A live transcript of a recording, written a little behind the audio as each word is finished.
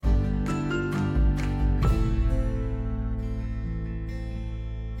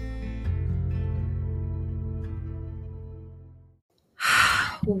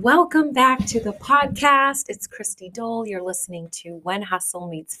Welcome back to the podcast. It's Christy Dole. You're listening to When Hustle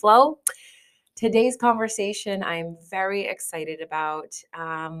Meets Flow. Today's conversation I'm very excited about.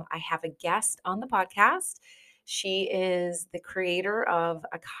 I have a guest on the podcast. She is the creator of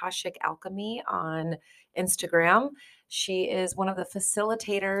Akashic Alchemy on Instagram. She is one of the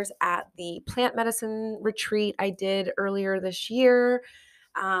facilitators at the plant medicine retreat I did earlier this year.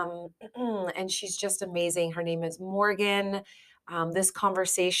 And she's just amazing. Her name is Morgan. This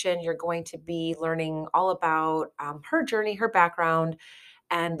conversation, you're going to be learning all about her journey, her background,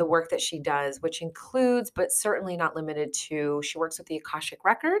 and the work that she does, which includes, but certainly not limited to, she works with the Akashic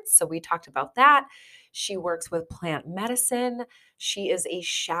Records. So we talked about that. She works with plant medicine. She is a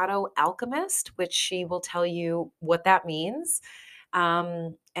shadow alchemist, which she will tell you what that means.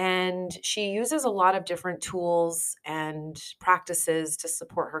 And she uses a lot of different tools and practices to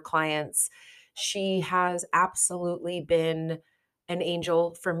support her clients. She has absolutely been an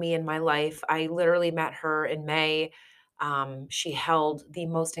angel for me in my life. I literally met her in May. She held the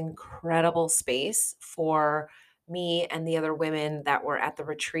most incredible space for me and the other women that were at the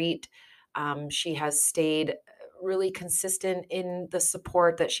retreat. She has stayed really consistent in the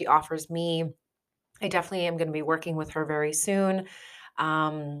support that she offers me. I definitely am going to be working with her very soon.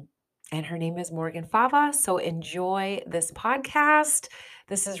 Um, and her name is Morgan Fava. So enjoy this podcast.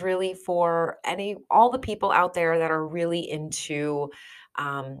 This is really for all the people out there that are really into,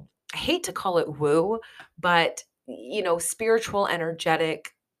 I hate to call it woo, but spiritual,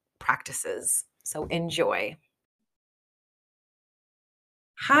 energetic practices. So enjoy.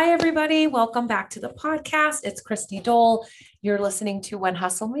 Hi, everybody. Welcome back to the podcast. It's Christy Dole. You're listening to When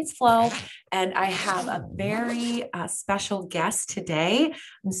Hustle Meets Flow, and I have a very special guest today.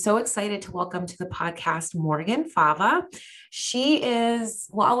 I'm so excited to welcome to the podcast Morgan Fava. She is,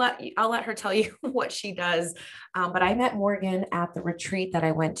 well, I'll let her tell you what she does. But I met Morgan at the retreat that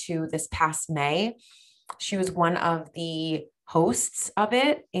I went to this past May. She was one of the hosts of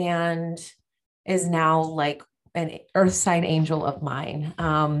it and is now like an earth sign angel of mine.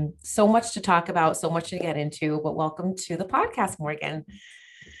 So much to talk about, so much to get into, but welcome to the podcast, Morgan.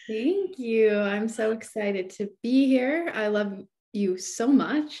 Thank you. I'm so excited to be here. I love you so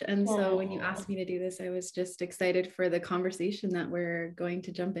much. And so when you asked me to do this, I was just excited for the conversation that we're going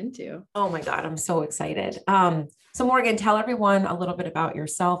to jump into. Oh my God, I'm so excited. So Morgan, tell everyone a little bit about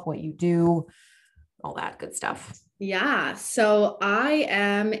yourself, what you do, all that good stuff. Yeah. So I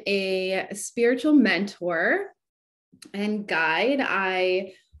am a spiritual mentor and guide.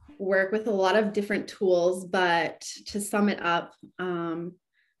 I work with a lot of different tools, but to sum it up,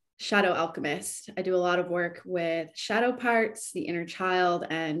 shadow alchemist. I do a lot of work with shadow parts, the inner child,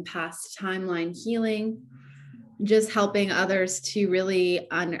 and past timeline healing, just helping others to really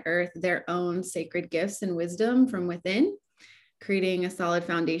unearth their own sacred gifts and wisdom from within, creating a solid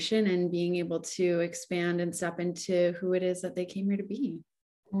foundation and being able to expand and step into who it is that they came here to be.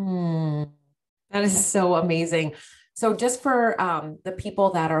 That is so amazing. So just for the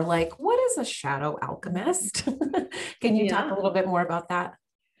people that are like, what is a shadow alchemist? Can you talk a little bit more about that?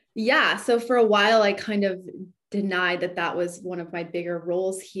 Yeah. So for a while, I kind of denied that was one of my bigger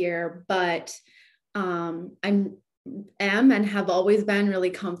roles here, but am and have always been really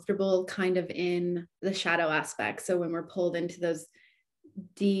comfortable kind of in the shadow aspect. So when we're pulled into those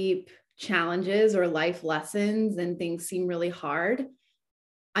deep challenges or life lessons and things seem really hard,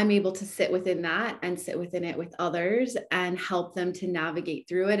 I'm able to sit within that and sit within it with others and help them to navigate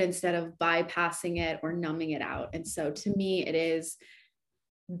through it instead of bypassing it or numbing it out. And so to me, it is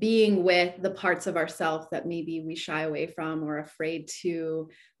being with the parts of ourselves that maybe we shy away from or afraid to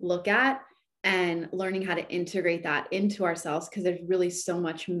look at, and learning how to integrate that into ourselves, because there's really so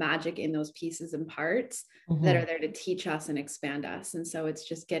much magic in those pieces and parts that are there to teach us and expand us. And so it's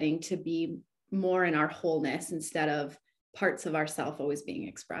just getting to be more in our wholeness instead of parts of ourself always being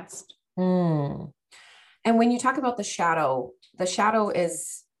expressed. And when you talk about the shadow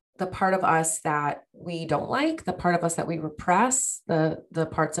is the part of us that we don't like, the part of us that we repress, the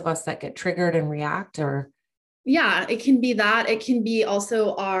parts of us that get triggered and react, or? Yeah, it can be that. It can be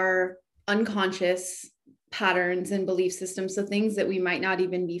also our unconscious patterns and belief systems. So things that we might not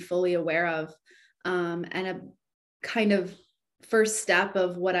even be fully aware of. And a kind of first step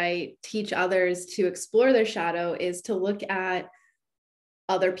of what I teach others to explore their shadow is to look at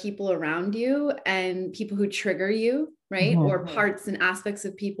other people around you and people who trigger you, right? Or parts and aspects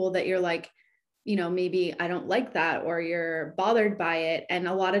of people that you're like, maybe I don't like that, or you're bothered by it. And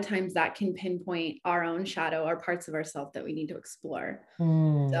a lot of times that can pinpoint our own shadow, or parts of ourselves that we need to explore.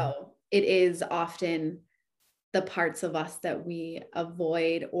 So it is often the parts of us that we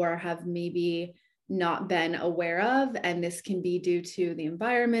avoid or have maybe not been aware of. And this can be due to the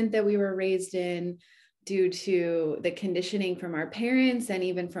environment that we were raised in, due to the conditioning from our parents, and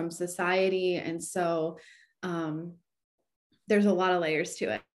even from society. And so there's a lot of layers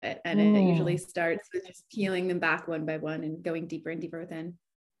to it. And it usually starts with just peeling them back one by one and going deeper and deeper within.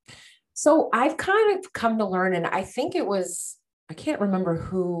 So I've kind of come to learn, and I think it was, I can't remember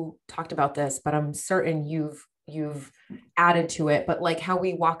who talked about this, but I'm certain you've added to it, but like how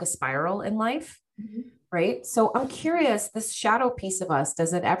we walk a spiral in life, right? So I'm curious, this shadow piece of us,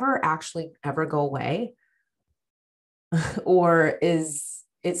 does it ever go away? Or is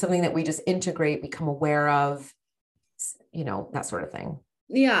it something that we just integrate, become aware of, that sort of thing?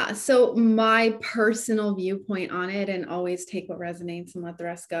 Yeah. So my personal viewpoint on it, and always take what resonates and let the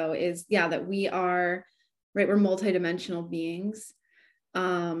rest go, is that we are, right, we're multidimensional beings.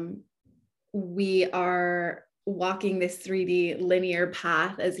 We are walking this 3D linear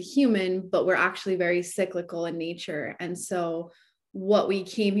path as a human, but we're actually very cyclical in nature. And so what we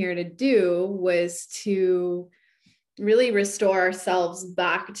came here to do was to really restore ourselves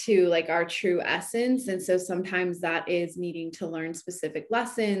back to like our true essence. And so sometimes that is needing to learn specific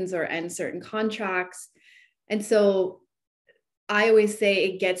lessons or end certain contracts. And so I always say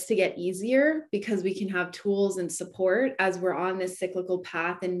it gets to get easier because we can have tools and support as we're on this cyclical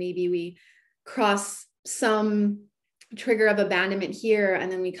path, and maybe we cross some trigger of abandonment here,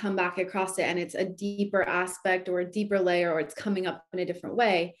 and then we come back across it and it's a deeper aspect or a deeper layer, or it's coming up in a different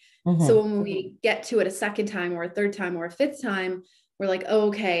way. So when we get to it a second time or a third time or a fifth time, we're like, oh,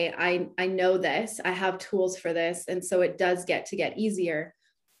 okay, I know this, I have tools for this. And so it does get to get easier.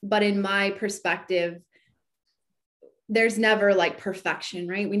 But in my perspective, there's never like perfection,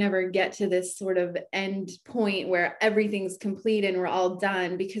 right? We never get to this sort of end point where everything's complete and we're all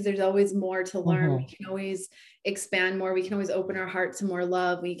done, because there's always more to learn. We can always expand more. We can always open our heart to more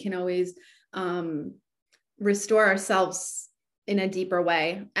love. We can always restore ourselves in a deeper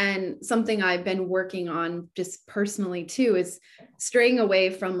way. And something I've been working on just personally too is straying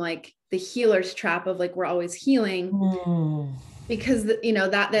away from like the healer's trap of like, we're always healing, because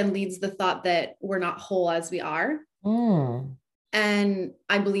that then leads the thought that we're not whole as we are. And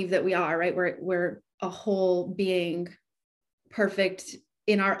I believe that we are, right? We're a whole being, perfect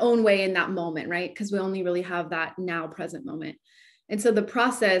in our own way in that moment, right? Because we only really have that now present moment. And so the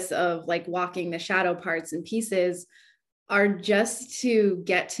process of like walking the shadow parts and pieces are just to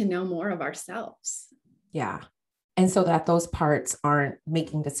get to know more of ourselves. Yeah. And so that those parts aren't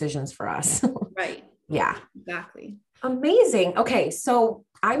making decisions for us. Right. Yeah. Exactly. Amazing. Okay. So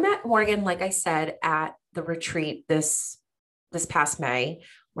I met Morgan, like I said, at the retreat this past May,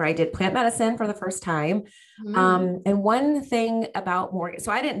 where I did plant medicine for the first time. And one thing about Morgan,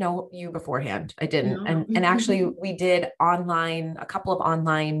 so I didn't know you beforehand. I didn't. No. And actually we did a couple of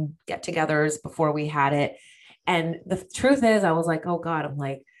online get-togethers before we had it. And the truth is, I was like, oh God, I'm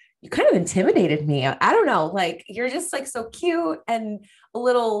like, you kind of intimidated me. I don't know, like, you're just like so cute and a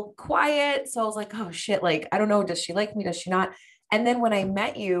little quiet. So I was like, oh shit, like, I don't know, does she like me? Does she not? And then when I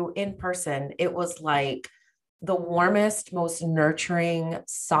met you in person, it was like the warmest, most nurturing,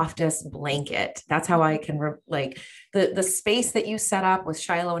 softest blanket. That's how I can like the space that you set up with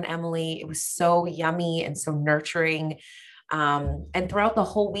Shiloh and Emily. It was so yummy and so nurturing. And throughout the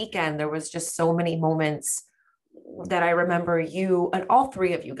whole weekend, there was just so many moments that I remember you and all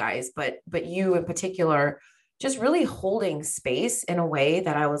three of you guys, but you in particular, just really holding space in a way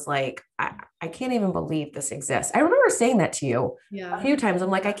that I was like, I can't even believe this exists. I remember saying that to you a few times. I'm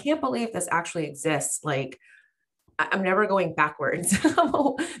like, I can't believe this actually exists. Like, I'm never going backwards.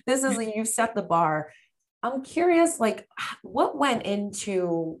 This is like, you've set the bar. I'm curious, like, what went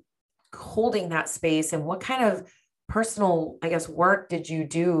into holding that space, and what kind of personal, I guess, work did you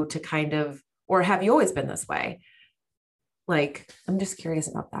do to kind of, or have you always been this way? Like, I'm just curious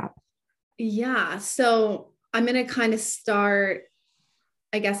about that. Yeah. So I'm going to kind of start,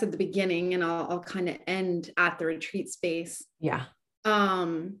 I guess, at the beginning, and I'll kind of end at the retreat space. Yeah.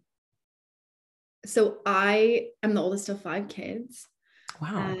 So I am the oldest of 5 kids.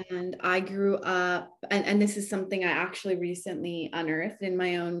 Wow. And I grew up, and this is something I actually recently unearthed in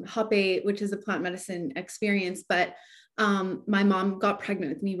my own Hape, which is a plant medicine experience. But my mom got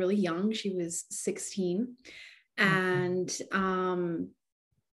pregnant with me really young. She was 16. And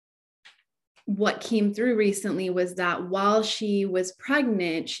what came through recently was that while she was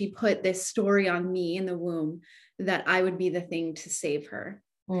pregnant, she put this story on me in the womb that I would be the thing to save her.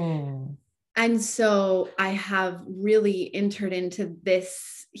 And so I have really entered into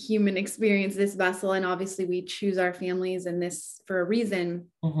this human experience, this vessel, and obviously we choose our families and this for a reason.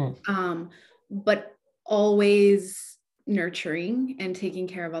 But always nurturing and taking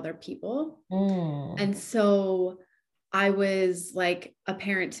care of other people. Mm. And so I was like a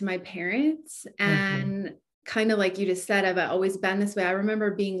parent to my parents, and kind of like you just said, I've always been this way. I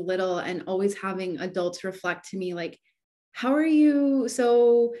remember being little and always having adults reflect to me, like, how are you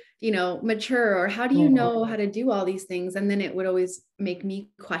so, mature, or how do you Mm. know how to do all these things? And then it would always make me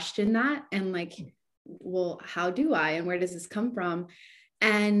question that and like, well, how do I, and where does this come from?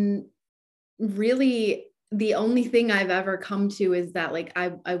 And really the only thing I've ever come to is that like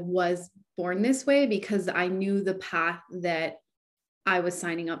I was born this way because I knew the path that I was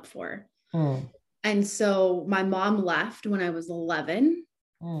signing up for. Mm. And so my mom left when I was 11,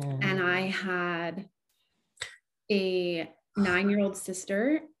 and Mm. I had a 9-year-old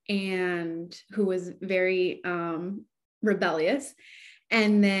sister and who was very rebellious.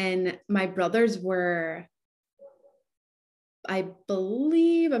 And then my brothers were, I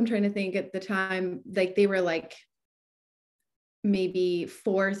believe, I'm trying to think at the time, like they were like maybe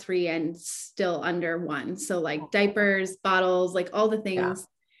 4, 3, and still under 1. So like diapers, bottles, like all the Yeah. things.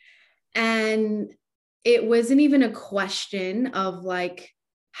 And it wasn't even a question of like,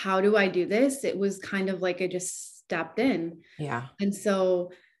 how do I do this? It was kind of like I just stepped in. Yeah. And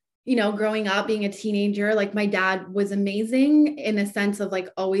so, growing up, being a teenager, like my dad was amazing in a sense of like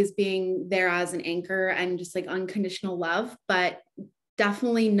always being there as an anchor and just like unconditional love, but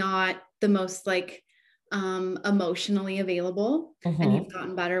definitely not the most like emotionally available. And he's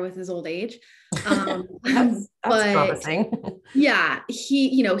gotten better with his old age. That's But promising. yeah,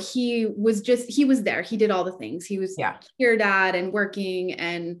 he was there. He did all the things. He was Yeah. your dad and working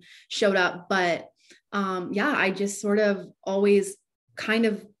and showed up. But yeah, I just sort of always kind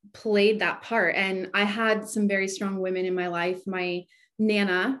of played that part. And I had some very strong women in my life. My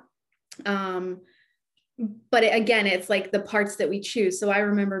Nana, but again, it's like the parts that we choose. So I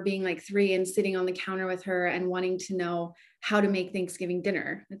remember being like 3 and sitting on the counter with her and wanting to know how to make Thanksgiving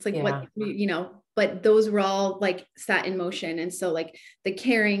dinner. It's like, Yeah. but those were all like set in motion. And so like the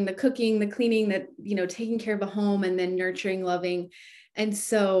caring, the cooking, the cleaning, that, taking care of a home, and then nurturing, loving. And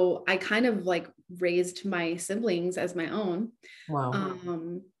so I kind of like raised my siblings as my own. Wow.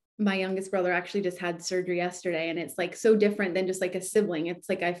 My youngest brother actually just had surgery yesterday, and it's like so different than just like a sibling. It's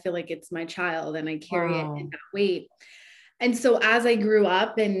like I feel like it's my child and I carry it in that weight. And so as I grew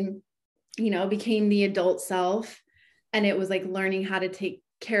up and became the adult self, and it was like learning how to take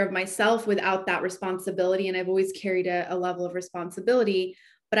care of myself without that responsibility, and I've always carried a level of responsibility,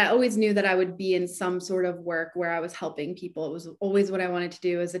 but I always knew that I would be in some sort of work where I was helping people. It was always what I wanted to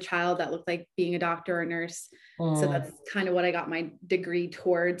do as a child. That looked like being a doctor or a nurse. So that's kind of what I got my degree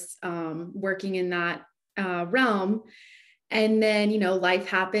towards, working in that realm. And then, life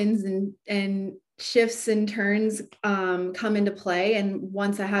happens, and shifts and turns come into play. And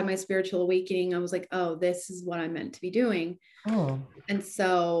once I had my spiritual awakening, I was like, oh, this is what I'm meant to be doing. And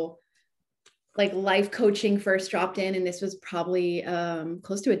so like life coaching first dropped in, and this was probably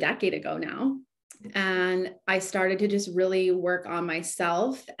close to a decade ago now. And I started to just really work on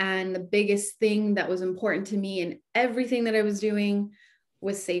myself. And the biggest thing that was important to me in everything that I was doing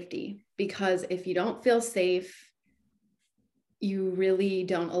was safety. Because if you don't feel safe, you really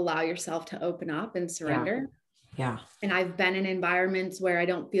don't allow yourself to open up and surrender. Yeah. And I've been in environments where I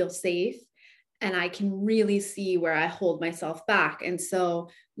don't feel safe, and I can really see where I hold myself back. And so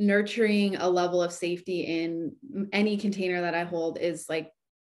nurturing a level of safety in any container that I hold is like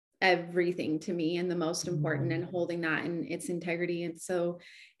everything to me, and the most important, and holding that in its integrity. And so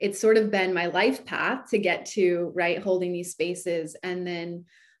it's sort of been my life path to get to, right, holding these spaces. And then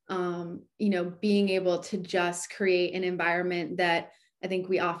being able to just create an environment that I think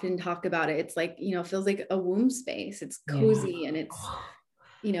we often talk about it. It's like, feels like a womb space. It's cozy and it's,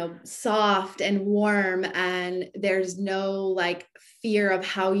 soft and warm, and there's no like fear of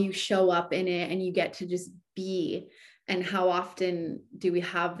how you show up in it, and you get to just be. And how often do we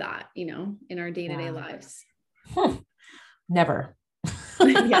have that, in our day-to-day lives? Never.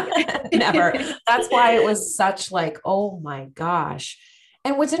 Never. That's why it was such like, oh my gosh.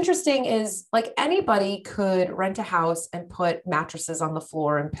 And what's interesting is like anybody could rent a house and put mattresses on the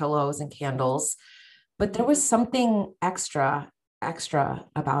floor and pillows and candles, but there was something extra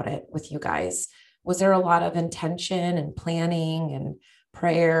about it with you guys. Was there a lot of intention and planning and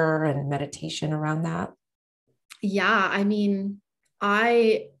prayer and meditation around that? Yeah. I mean,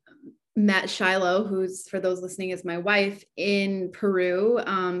 I met Shiloh, who's, for those listening, is my wife, in Peru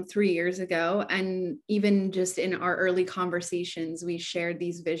 3 years ago. And even just in our early conversations, we shared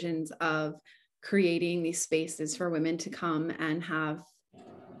these visions of creating these spaces for women to come and have,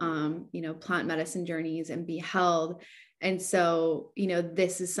 plant medicine journeys and be held. And so,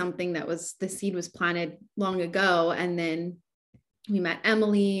 this is something that the seed was planted long ago. And then we met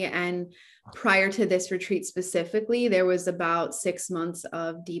Emily, and prior to this retreat specifically, there was about 6 months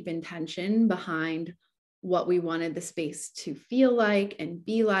of deep intention behind what we wanted the space to feel like and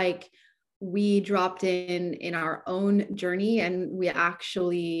be like. We dropped in our own journey, and we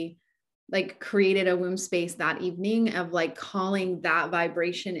actually created a womb space that evening of calling that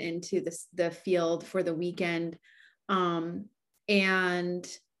vibration into the field for the weekend, and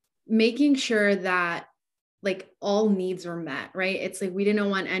making sure that all needs were met, right? It's we didn't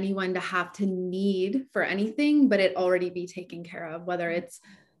want anyone to have to need for anything, but it already be taken care of, whether it's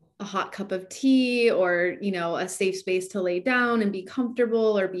a hot cup of tea or, a safe space to lay down and be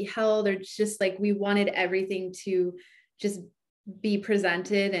comfortable or be held, or just we wanted everything to just be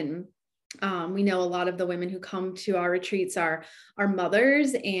presented. And we know a lot of the women who come to our retreats are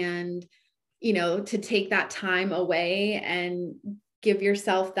mothers, and, to take that time away and give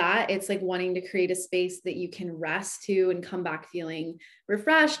yourself that, it's wanting to create a space that you can rest to and come back feeling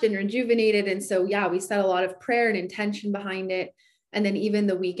refreshed and rejuvenated. And so, yeah, we set a lot of prayer and intention behind it. And then even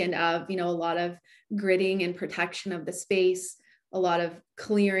the weekend of, a lot of gridding and protection of the space, a lot of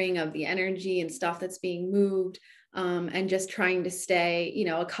clearing of the energy and stuff that's being moved, and just trying to stay,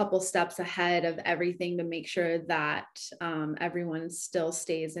 a couple steps ahead of everything to make sure that everyone still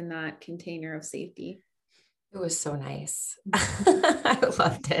stays in that container of safety. It was so nice. I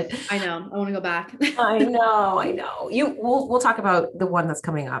loved it. I know. I want to go back. I know. We'll talk about the one that's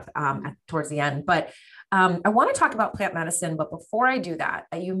coming up towards the end, but I want to talk about plant medicine. But before I do that,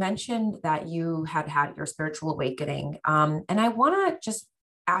 you mentioned that you had your spiritual awakening. And I want to just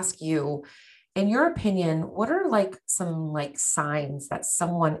ask you, in your opinion, what are some signs that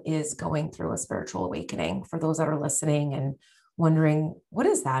someone is going through a spiritual awakening, for those that are listening and wondering, what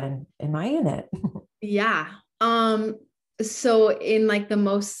is that? And am I in it? Yeah. So in the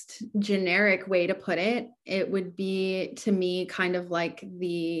most generic way to put it, it would be, to me, kind of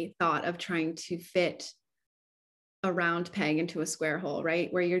the thought of trying to fit a round peg into a square hole,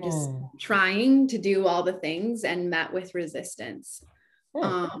 right? Where you're just trying to do all the things and met with resistance.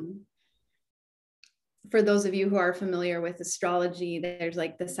 For those of you who are familiar with astrology, there's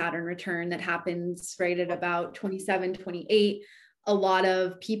the Saturn return that happens right at about 27, 28. A lot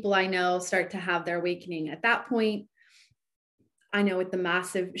of people I know start to have their awakening at that point. I know with the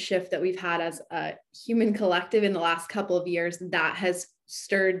massive shift that we've had as a human collective in the last couple of years, that has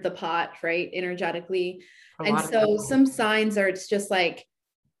stirred the pot, right, energetically. And so some signs are, it's just right,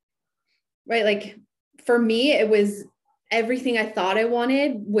 for me, it was everything I thought I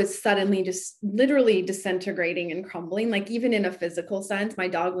wanted was suddenly just literally disintegrating and crumbling. Even in a physical sense, my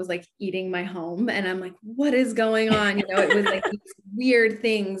dog was eating my home, and I'm what is going on? It was these weird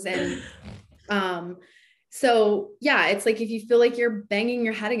things. And, so yeah, it's if you feel you're banging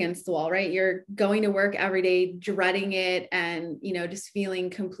your head against the wall, right? You're going to work every day, dreading it, and, just feeling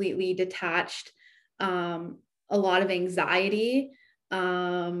completely detached, a lot of anxiety,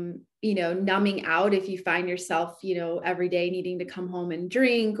 numbing out if you find yourself, every day needing to come home and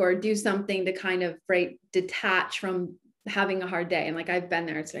drink or do something to kind of detach from having a hard day. And I've been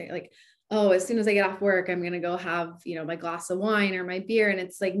there. It's oh, as soon as I get off work, I'm going to go have, my glass of wine or my beer. And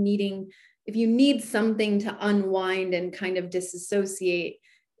it's if you need something to unwind and kind of disassociate,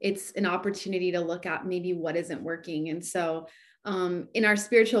 it's an opportunity to look at maybe what isn't working. And so, in our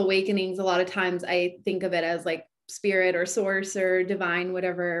spiritual awakenings, a lot of times I think of it as spirit or source or divine,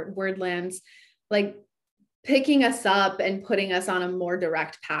 whatever word lands, picking us up and putting us on a more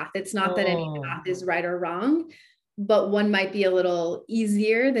direct path. It's not that any path is right or wrong, but one might be a little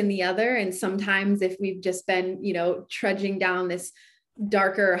easier than the other. And sometimes if we've just been, trudging down this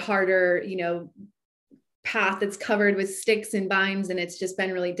darker, harder, path that's covered with sticks and vines, and it's just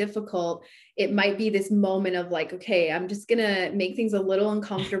been really difficult, it might be this moment of okay, I'm just going to make things a little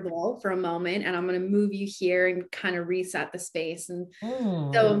uncomfortable for a moment, and I'm going to move you here and kind of reset the space. And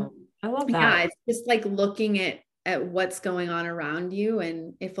so I love that. Yeah, it's just looking at what's going on around you.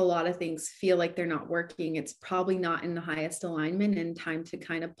 And if a lot of things feel like they're not working, it's probably not in the highest alignment, and time to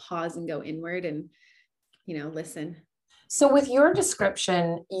kind of pause and go inward and, listen. So with your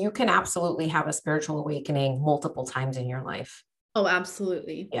description, you can absolutely have a spiritual awakening multiple times in your life. Oh,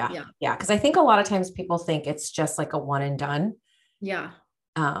 absolutely. Yeah. Because I think a lot of times people think it's just a one and done. Yeah.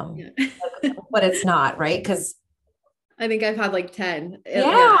 But it's not, right? Because I think I've had 10.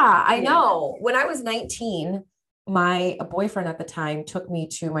 I know. When I was 19, my boyfriend at the time took me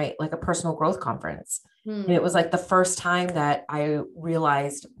to my a personal growth conference. And it was the first time that I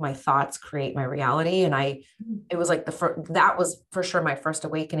realized my thoughts create my reality. And it was that was for sure my first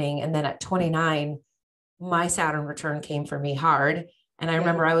awakening. And then at 29, my Saturn return came for me hard. And I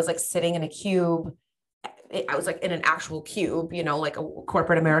remember I was like sitting in a cube. I was like in an actual cube, you know, like a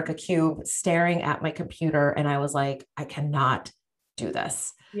corporate America cube, staring at my computer. And I was like, I cannot do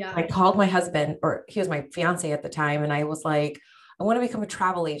this. Yeah. I called my husband, or he was my fiance at the time. And I was like, I want to become a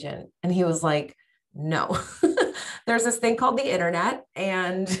travel agent. And he was like, no, there's this thing called the internet.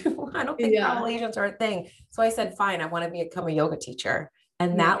 And I don't think travel agents are a thing. So I said, fine, I want to become a yoga teacher.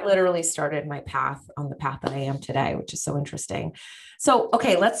 And that literally started my path on the path that I am today, which is so interesting. So,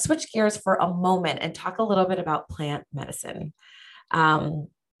 okay, let's switch gears for a moment and talk a little bit about plant medicine. I'm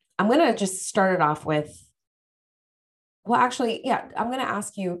going to just start it off with, well, actually, yeah, I'm going to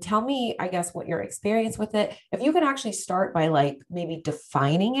ask you, tell me, I guess, what your experience with it. If you can actually start by like maybe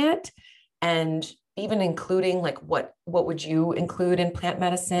defining it and even including like what would you include in plant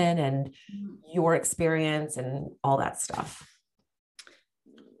medicine and your experience and all that stuff.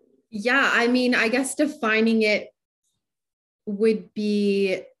 Yeah, I mean, I guess defining it would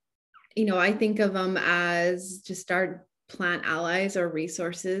be, you know, I think of them as just our plant allies or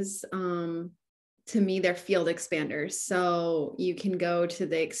resources. To me, they're field expanders. So you can go to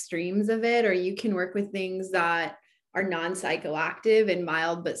the extremes of it, or you can work with things that are non-psychoactive and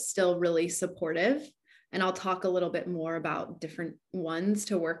mild, but still really supportive. And I'll talk a little bit more about different ones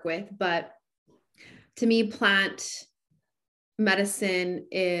to work with. But to me, plant medicine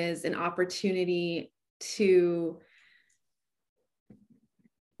is an opportunity to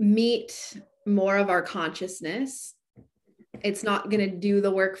meet more of our consciousness. It's not going to do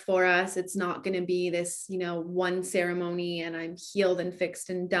the work for us. It's not going to be this, you know, one ceremony and I'm healed and fixed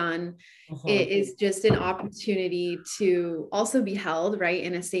and done. It is just an opportunity to also be held, right,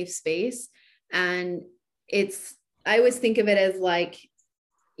 in a safe space. And I always think of it as like,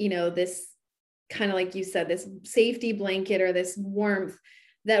 you know, this kind of like you said, this safety blanket or this warmth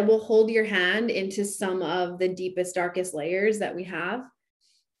that will hold your hand into some of the deepest, darkest layers that we have.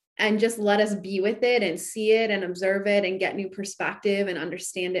 And just let us be with it and see it and observe it and get new perspective and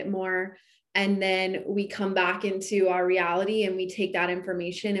understand it more. And then we come back into our reality and we take that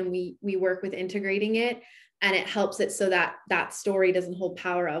information and we work with integrating it, and it helps it so that that story doesn't hold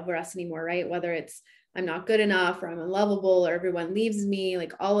power over us anymore, right? Whether it's I'm not good enough or I'm unlovable or everyone leaves me,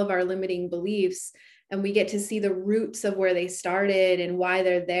 like all of our limiting beliefs. And we get to see the roots of where they started and why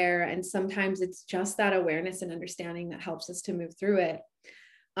they're there. And sometimes it's just that awareness and understanding that helps us to move through it.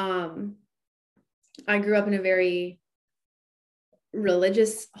 I grew up in a very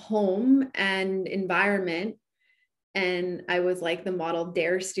religious home and environment, and I was like the model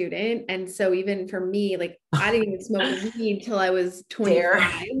DARE student. And so even for me, like I didn't even smoke weed till I was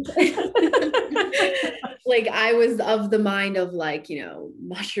 25. Like I was of the mind of like, you know,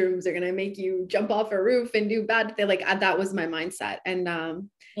 mushrooms are going to make you jump off a roof and do bad things. Like that was my mindset. And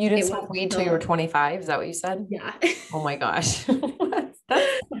you didn't smoke weed till you were 25. Is that what you said? Yeah. Oh my gosh.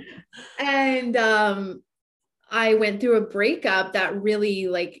 And I went through a breakup that really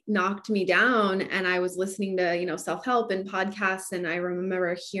like knocked me down, and I was listening to, you know, self-help and podcasts. And I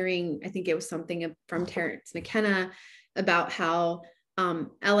remember hearing, I think it was something from Terence McKenna about how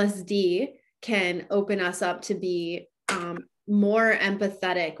LSD can open us up to be more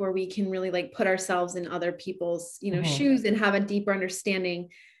empathetic, where we can really like put ourselves in other people's, you know, shoes and have a deeper understanding.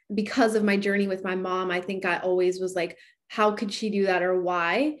 Because of my journey with my mom, I think I always was like, how could she do that, or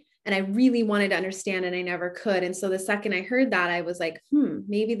why? And I really wanted to understand, and I never could. And so the second I heard that, I was like,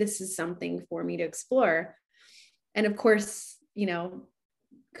 maybe this is something for me to explore. And of course, you know,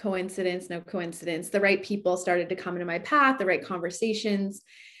 coincidence, no coincidence, the right people started to come into my path, the right conversations.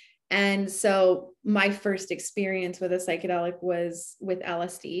 And so my first experience with a psychedelic was with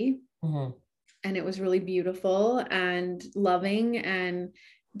LSD. And it was really beautiful and loving, and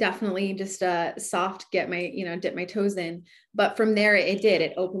definitely just a soft dip my toes in. But from there,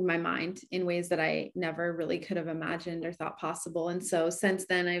 it opened my mind in ways that I never really could have imagined or thought possible. And so since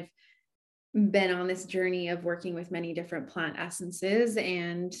then, I've been on this journey of working with many different plant essences,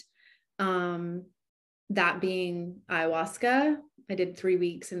 and that being ayahuasca. I did 3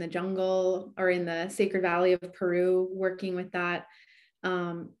 weeks in the jungle, or in the Sacred Valley of Peru, working with that.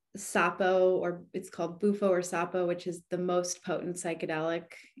 Sapo, or it's called Bufo or Sapo, which is the most potent psychedelic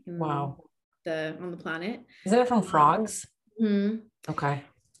on the planet. Is it from frogs? Okay.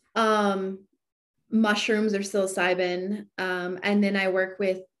 Mushrooms or psilocybin. And then I work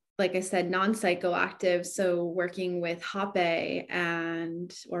with, like I said, non-psychoactive. So working with hape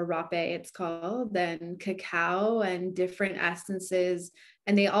or rape, it's called, then cacao and different essences,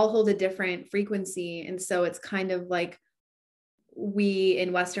 and they all hold a different frequency. And so it's kind of like we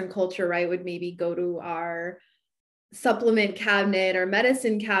in Western culture, right, would maybe go to our supplement cabinet or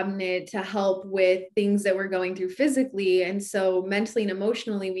medicine cabinet to help with things that we're going through physically. And so mentally and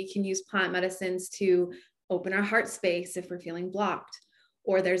emotionally, we can use plant medicines to open our heart space if we're feeling blocked,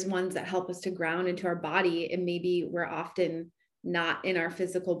 or there's ones that help us to ground into our body. And maybe we're often not in our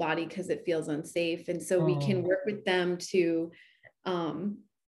physical body because it feels unsafe. And so we can work with them to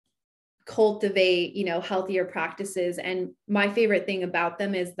cultivate, healthier practices. And my favorite thing about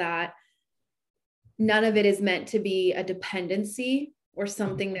them is that none of it is meant to be a dependency or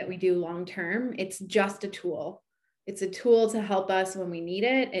something that we do long term. It's just a tool. It's a tool to help us when we need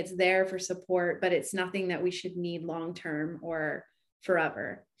it. It's there for support, but it's nothing that we should need long term or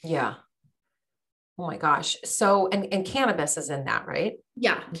forever. Yeah. Oh my gosh. So, and cannabis is in that, right?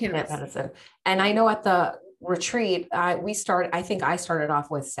 Yeah, Plant cannabis. medicine. And I know at the retreat, I think I started off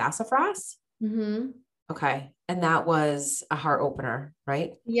with sassafras. Mm-hmm. Okay. And that was a heart opener,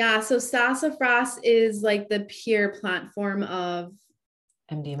 right? Yeah. So sassafras is like the pure plant form of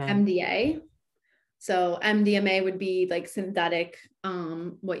MDMA. MDA. So MDMA would be like synthetic,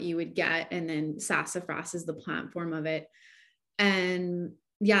 what you would get. And then sassafras is the plant form of it. And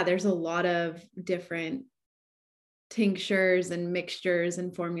yeah, there's a lot of different tinctures and mixtures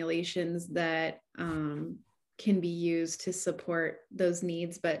and formulations that can be used to support those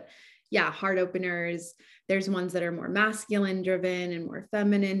needs. But yeah, heart openers, there's ones that are more masculine driven and more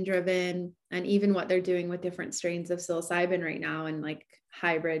feminine driven. And even what they're doing with different strains of psilocybin right now and like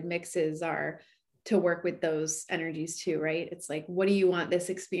hybrid mixes are to work with those energies too, right? It's like, what do you want this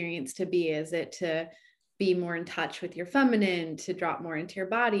experience to be? Is it to be more in touch with your feminine, to drop more into your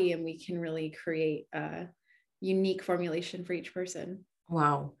body? And we can really create a unique formulation for each person.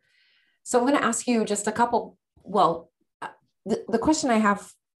 Wow. So I'm going to ask you just a couple. Well, the question I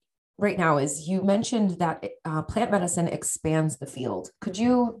have right now is, you mentioned that plant medicine expands the field. Could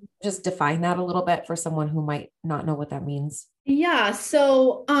you just define that a little bit for someone who might not know what that means? Yeah.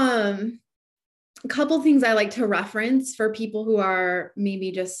 So, a couple things I like to reference for people who are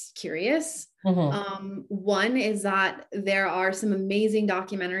maybe just curious. One is that there are some amazing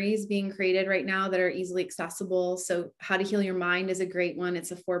documentaries being created right now that are easily accessible. So How to Heal Your Mind is a great one.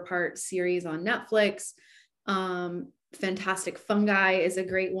 It's a 4-part series on Netflix. Fantastic Fungi is a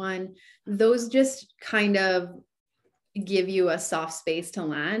great one. Those just kind of give you a soft space to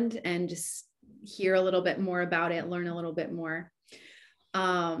land and just hear a little bit more about it, learn a little bit more.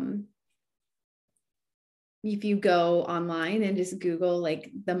 If you go online and just Google like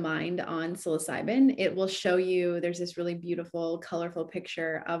the mind on psilocybin, it will show you, there's this really beautiful, colorful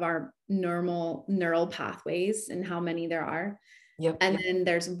picture of our normal neural pathways and how many there are. Yep. And then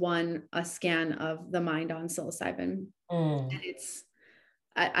there's a scan of the mind on psilocybin. And it's,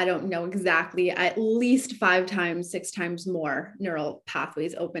 I don't know exactly, at least 5 times, 6 times more neural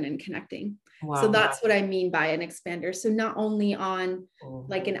pathways open and connecting. Wow. So that's what I mean by an expander. So not only on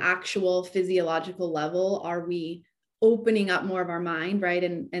like an actual physiological level are we opening up more of our mind, right?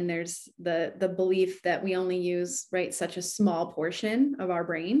 And there's the belief that we only use, right, such a small portion of our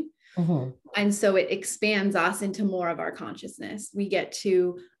brain. And so it expands us into more of our consciousness. We get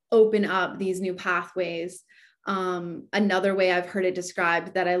to open up these new pathways. Another way I've heard it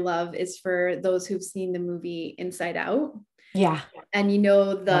described that I love is for those who've seen the movie Inside Out. Yeah. And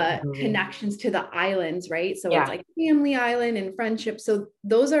the connections to the islands, right? So it's like family island and friendship. So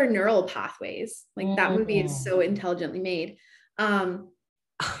those are neural pathways. Like that movie is so intelligently made.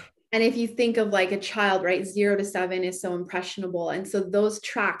 And if you think of like a child, right, 0 to 7 is so impressionable. And so those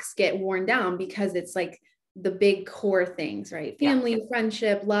tracks get worn down because it's like the big core things, right? Family,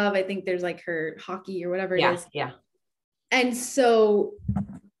 friendship, love. I think there's like her hockey or whatever it is. Yeah. And so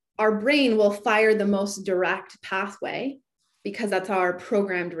our brain will fire the most direct pathway because that's our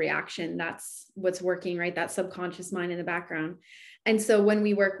programmed reaction. That's what's working, right? That subconscious mind in the background. And so when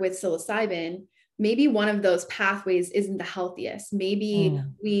we work with psilocybin, maybe one of those pathways isn't the healthiest. Maybe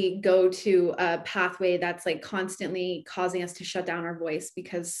we go to a pathway that's like constantly causing us to shut down our voice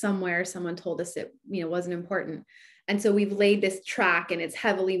because somewhere someone told us it, wasn't important. And so we've laid this track and it's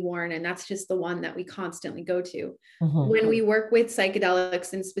heavily worn, and that's just the one that we constantly go to. When we work with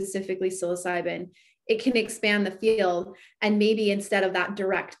psychedelics and specifically psilocybin, it can expand the field. And maybe instead of that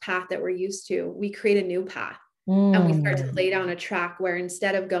direct path that we're used to, we create a new path. And we start to lay down a track where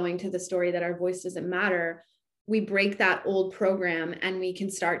instead of going to the story that our voice doesn't matter, we break that old program and we can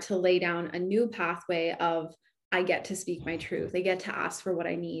start to lay down a new pathway of, I get to speak my truth. I get to ask for what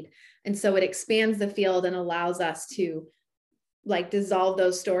I need. And so it expands the field and allows us to like dissolve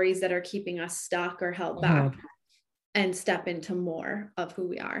those stories that are keeping us stuck or held back and step into more of who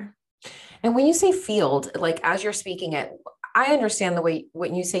we are. And when you say field, like as you're speaking it, I understand the way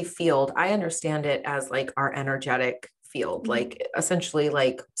when you say field, I understand it as like our energetic field, like essentially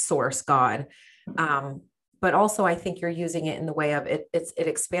like source, God. Um, but also I think you're using it in the way of it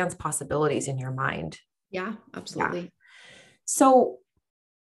expands possibilities in your mind. Yeah, Yeah. absolutely. So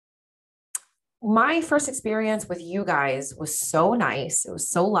my first experience with you guys was so nice. It was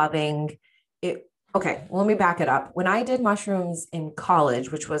so loving. It okay, let me back it up. When I did mushrooms in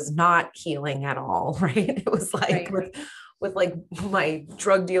college, which was not healing at all, right? It was like Right. with like my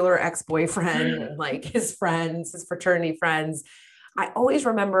drug dealer ex-boyfriend and like his friends, his fraternity friends. I always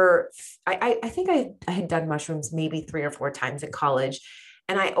remember I think I had done mushrooms maybe 3 or 4 times in college.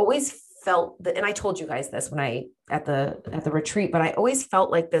 And I always felt that, and I told you guys this when I at the retreat, but I always felt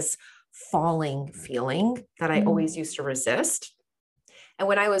like this falling feeling that I Mhm. always used to resist. And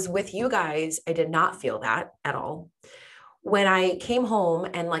when I was with you guys, I did not feel that at all. When I came home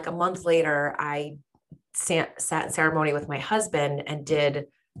and like a month later, I sat in ceremony with my husband and did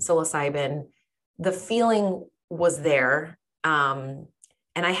psilocybin, the feeling was there. And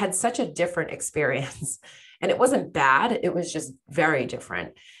I had such a different experience. And it wasn't bad, it was just very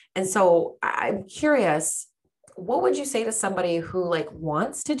different. And so I'm curious, what would you say to somebody who like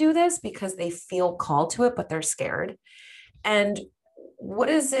wants to do this because they feel called to it, but they're scared? And what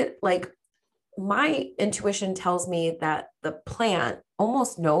is it like? My intuition tells me that the plant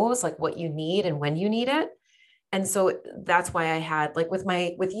almost knows like what you need and when you need it. And so that's why I had like with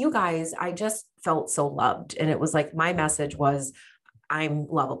you guys, I just felt so loved. And it was like my message was I'm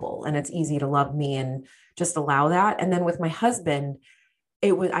lovable and it's easy to love me and just allow that. And then with my husband,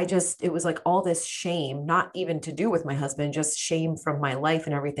 it was like all this shame, not even to do with my husband, just shame from my life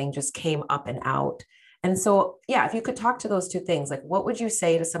and everything just came up and out. And so, yeah, if you could talk to those two things, like what would you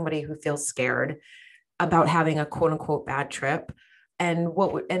say to somebody who feels scared about having a quote unquote bad trip? And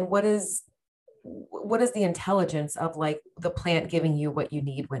what is the intelligence of like the plant giving you what you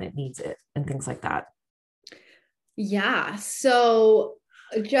need when it needs it and things like that? Yeah. So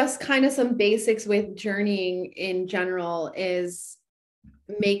just kind of some basics with journeying in general is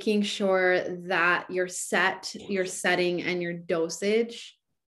making sure that your setting and your dosage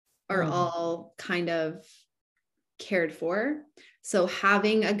are Mm, all kind of cared for. So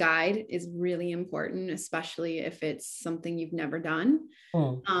having a guide is really important, especially if it's something you've never done.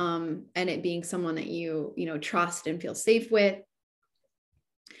 mm, And it being someone that you trust and feel safe with.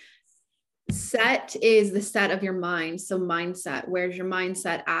 Set is the set of your mind. So mindset, where's your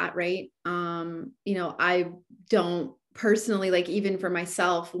mindset at, right? I don't personally, like, even for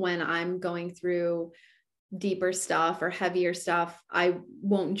myself, when I'm going through deeper stuff or heavier stuff, I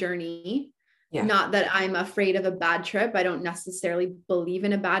won't journey. yeah. Not that I'm afraid of a bad trip. I don't necessarily believe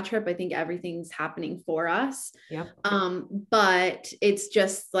in a bad trip. I think everything's happening for us. Yep. But it's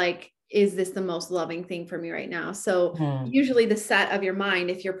just like, is this the most loving thing for me right now? So Mm, usually the set of your mind,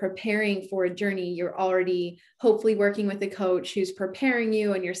 if you're preparing for a journey, you're already hopefully working with a coach who's preparing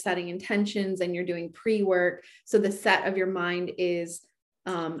you and you're setting intentions and you're doing pre-work. So the set of your mind is,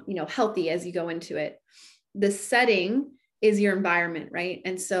 healthy as you go into it. The setting is your environment, right?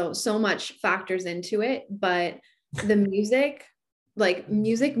 And so much factors into it, but the music, like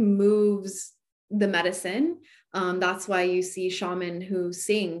music moves the medicine. That's why you see shaman who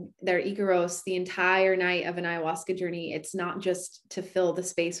sing their Icaros the entire night of an ayahuasca journey. It's not just to fill the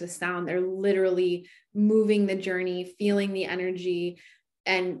space with sound. They're literally moving the journey, feeling the energy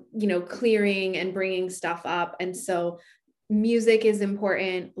and, clearing and bringing stuff up. And so music is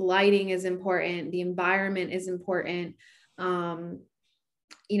important, lighting is important, the environment is important.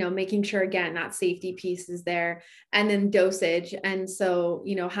 Making sure again that safety piece is there, and then dosage. And so,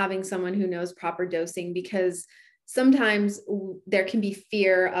 having someone who knows proper dosing, because sometimes there can be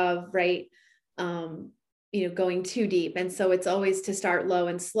fear of, right, going too deep. And so it's always to start low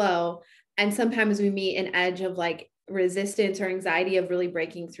and slow. And sometimes we meet an edge of like resistance or anxiety of really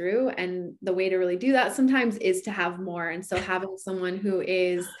breaking through. And the way to really do that sometimes is to have more. And so having someone who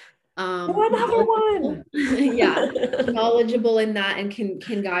is another knowledgeable, one. yeah, knowledgeable in that and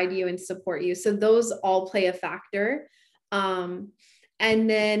can guide you and support you. So those all play a factor. And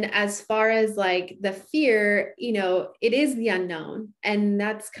then as far as like the fear, it is the unknown. And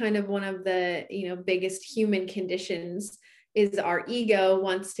that's kind of one of the, biggest human conditions is our ego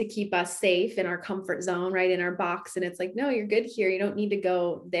wants to keep us safe in our comfort zone, right? In our box. And it's like, no, you're good here. You don't need to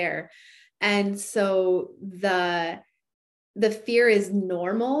go there. And so the fear is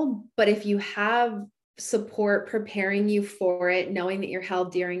normal, but if you have support preparing you for it, knowing that you're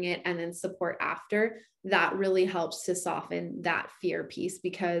held during it, and then support after, that really helps to soften that fear piece.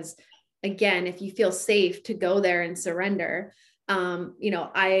 Because again, if you feel safe to go there and surrender,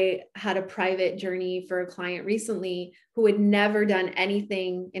 I had a private journey for a client recently who had never done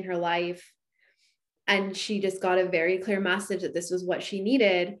anything in her life. And she just got a very clear message that this was what she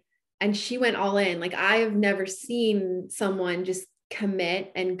needed. And she went all in. Like, I have never seen someone just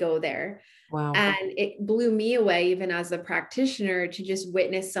commit and go there. Wow. And it blew me away, even as a practitioner, to just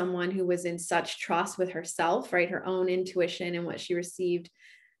witness someone who was in such trust with herself, right? Her own intuition and what she received.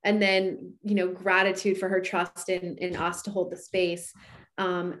 And then, gratitude for her trust in us to hold the space.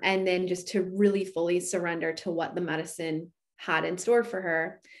 And then just to really fully surrender to what the medicine had in store for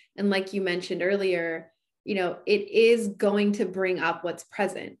her. And like you mentioned earlier, it is going to bring up what's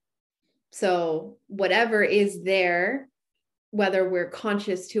present. So whatever is there, whether we're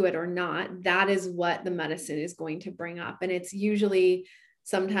conscious to it or not, that is what the medicine is going to bring up. And it's usually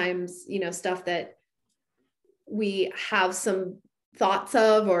sometimes, stuff that we have some thoughts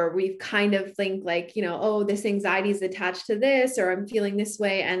of, or we kind of think like, oh, this anxiety is attached to this, or I'm feeling this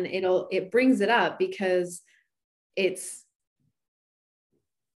way. And it brings it up because it's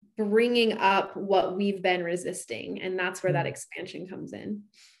bringing up what we've been resisting. And that's where that expansion comes in.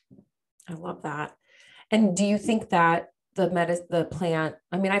 I love that. And do you think that the plant,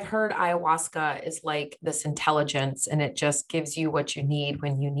 I mean, I've heard ayahuasca is like this intelligence and it just gives you what you need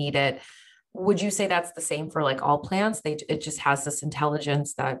when you need it. Would you say that's the same for like all plants? It just has this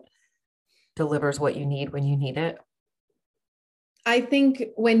intelligence that delivers what you need when you need it? I think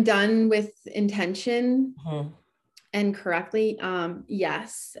when done with intention and correctly,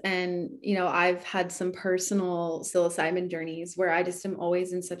 yes. And, I've had some personal psilocybin journeys where I just am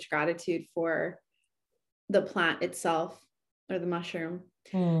always in such gratitude for the plant itself or the mushroom.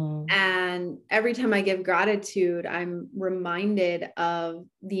 And every time I give gratitude, I'm reminded of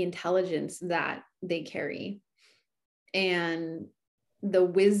the intelligence that they carry and the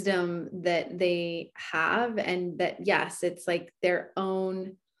wisdom that they have. And that, yes, it's like their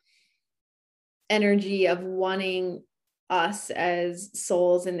own energy of wanting us as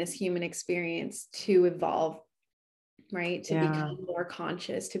souls in this human experience to evolve, right? To become more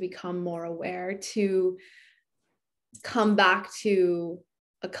conscious, to become more aware, to come back to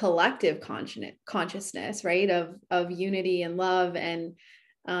a collective consciousness, right? Of unity and love. And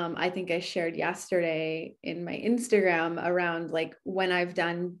I think I shared yesterday in my Instagram around like when I've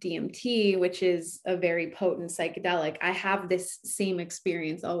done DMT, which is a very potent psychedelic, I have this same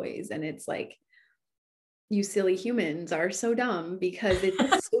experience always. And it's like, you silly humans are so dumb because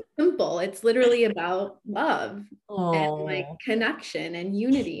it's so simple. It's literally about love and like connection and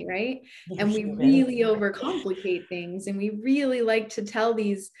unity, right? And we really overcomplicate things, and we really like to tell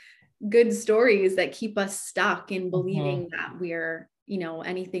these good stories that keep us stuck in believing that we're,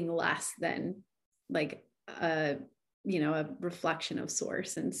 anything less than like a reflection of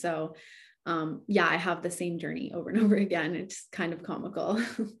source. And so I have the same journey over and over again. It's kind of comical.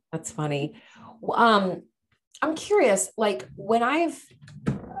 That's funny. I'm curious, like when I've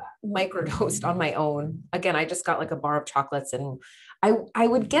microdosed on my own, again, I just got like a bar of chocolates and I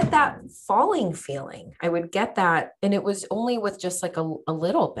would get that falling feeling. I would get that. And it was only with just like a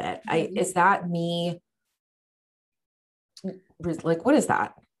little bit. Is that me? Like, what is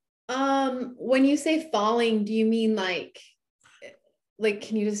that? When you say falling, do you mean like,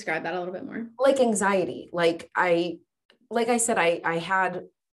 can you describe that a little bit more? Like anxiety. Like I said, I had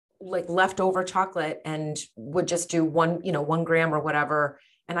like leftover chocolate and would just do 1 gram or whatever.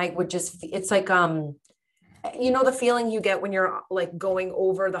 And I would just, it's like, the feeling you get when you're like going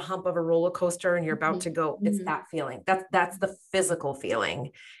over the hump of a roller coaster and you're about to go, it's that feeling. That's the physical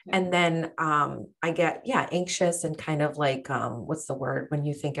feeling. And then, I get, anxious and kind of like, what's the word when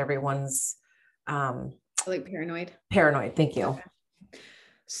you think everyone's, like paranoid. Thank you. Okay.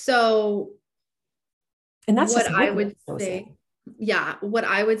 So, and that's what I would say. What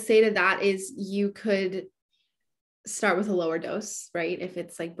I would say to that is you could start with a lower dose, right? If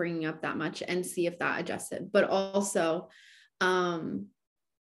it's like bringing up that much, and see if that adjusts it. But also, I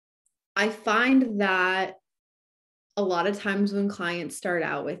find that a lot of times when clients start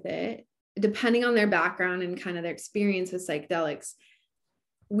out with it, depending on their background and kind of their experience with psychedelics,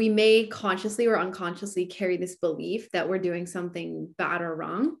 we may consciously or unconsciously carry this belief that we're doing something bad or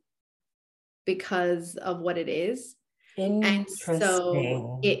wrong because of what it is. And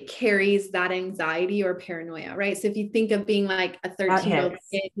so it carries that anxiety or paranoia, right? So if you think of being like a 13-year-old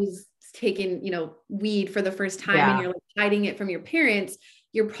kid who's taken, weed for the first time and you're like hiding it from your parents,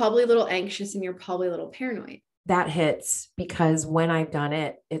 you're probably a little anxious and you're probably a little paranoid. That hits because when I've done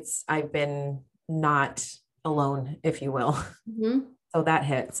it, I've been not alone, if you will. So that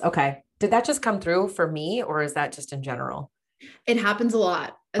hits. Okay. Did that just come through for me, or is that just in general? It happens a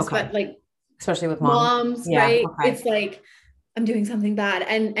lot, especially with moms, right? Okay. It's like I'm doing something bad.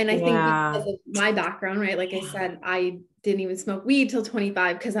 And I think Yeah. because of my background, right? Like I Yeah. said, I didn't even smoke weed till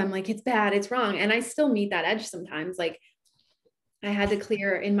 25 because I'm like, it's bad, it's wrong. And I still meet that edge sometimes. Like I had to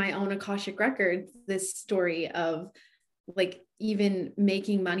clear in my own Akashic records this story of like even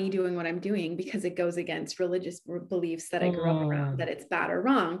making money doing what I'm doing because it goes against religious beliefs that I grew up around that Mm, it's bad or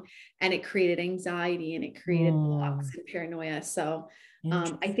wrong. And it created anxiety and it created blocks mm, and paranoia. So I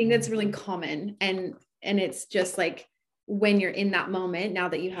think that's interesting. really common. And it's just like when you're in that moment, now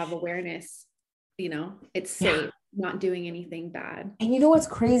that you have awareness, it's Yeah. safe, not doing anything bad. And you know what's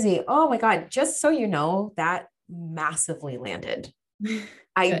crazy? Oh my God, just so you know, that massively landed.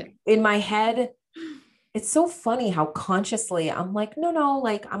 Good. In my head, it's so funny how consciously I'm like, no, no,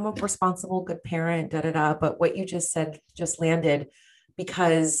 like I'm a responsible, good parent, da da da. But what you just said just landed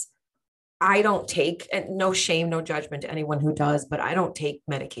because I don't take, and no shame, no judgment to anyone who does, but I don't take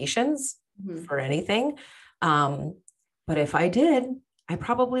medications Mhm. for anything. Um, but if I did, I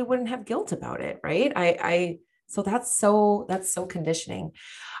probably wouldn't have guilt about it, right? So that's so conditioning.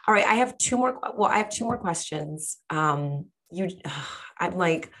 All right, I have two more. Well, I have two more questions. I'm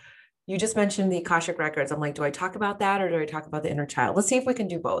like, you just mentioned the Akashic records. I'm like, do I talk about that or do I talk about the inner child? Let's see if we can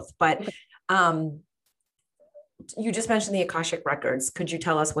do both. But Okay. um, you just mentioned the Akashic records. Could you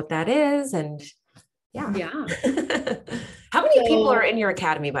tell us what that is? And yeah. Yeah. How many people are So in your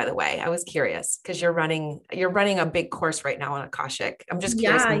academy, by the way? I was curious because you're running a big course right now on Akashic. I'm just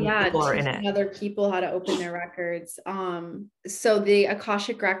curious yeah, how many yeah, people are in it. teaching other people how to open their records. So the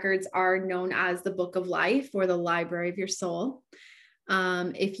Akashic records are known as the Book of Life or the Library of your Soul.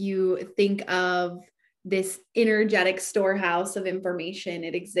 If you think of this energetic storehouse of information,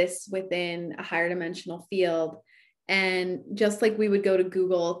 it exists within a higher dimensional field. And just like we would go to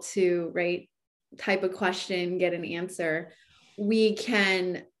Google to, right, type a question, get an answer, we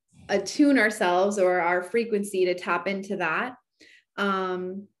can attune ourselves or our frequency to tap into that.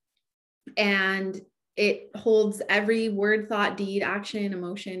 Um, and it holds every word, thought, deed, action,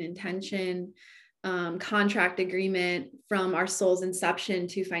 emotion, intention, contract agreement from our soul's inception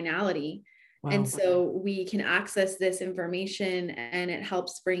to finality. And Wow. so we can access this information and it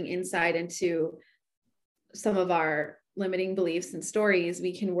helps bring insight into some of our limiting beliefs and stories.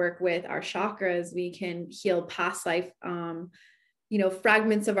 We can work with our chakras. We can heal past life,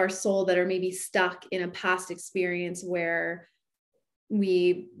 fragments of our soul that are maybe stuck in a past experience where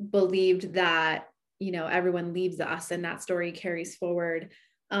we believed that everyone leaves us and that story carries forward.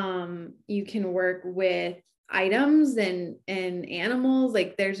 You can work with items and animals.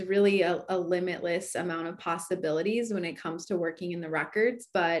 Like there's really a limitless amount of possibilities when it comes to working in the records,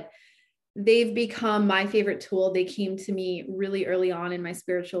 but they've become my favorite tool. They came to me really early on in my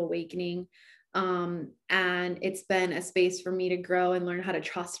spiritual awakening. And it's been a space for me to grow and learn how to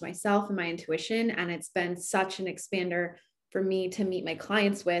trust myself and my intuition. And it's been such an expander for me to meet my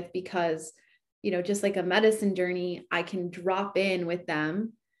clients with because, just like a medicine journey, I can drop in with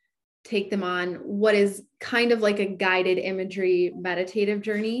them, take them on what is kind of like a guided imagery meditative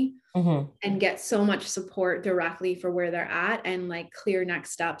journey Mhm. and get so much support directly for where they're at and like clear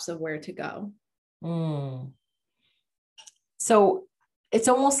next steps of where to go. Mm. So it's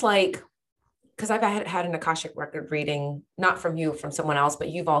almost like because I've had an Akashic record reading, not from you, from someone else, but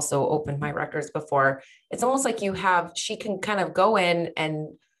you've also opened my records before. It's almost like she can kind of go in and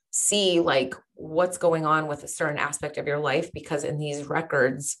see like what's going on with a certain aspect of your life because in these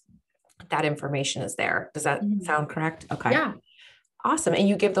records, that information is there. Does that Mhm. sound correct? Okay. Yeah. Awesome. And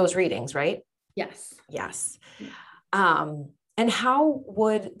you give those readings, right? Yes. Yes. Yeah. And how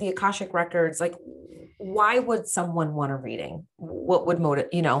would the Akashic records, like, why would someone want a reading? What would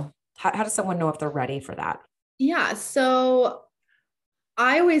motivate, how does someone know if they're ready for that? Yeah. So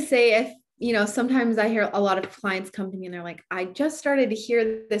I always say if, sometimes I hear a lot of clients come to me and they're like, I just started to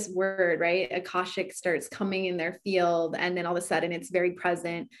hear this word, right? Akashic starts coming in their field and then all of a sudden it's very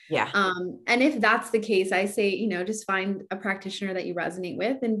present. Yeah. And if that's the case, I say, just find a practitioner that you resonate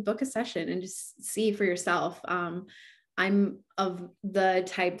with and book a session and just see for yourself. I'm of the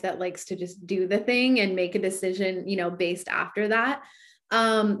type that likes to just do the thing and make a decision, based after that.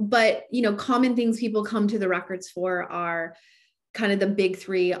 But, common things people come to the records for are kind of the big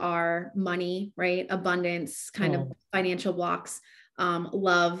three are money, right? Abundance, kind of Mm, financial blocks,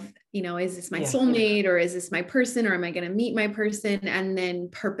 love, is this my yeah. soulmate or is this my person or am I going to meet my person? And then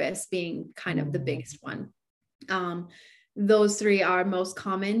purpose being kind of the Mm, biggest one. Those three are most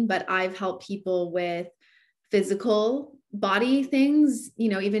common, but I've helped people with physical body things,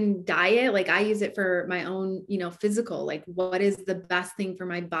 even diet, like I use it for my own, physical, like what is the best thing for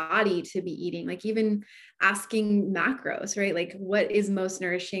my body to be eating? Like even asking macros, right? Like what is most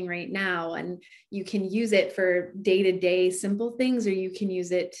nourishing right now? And you can use it for day-to-day simple things, or you can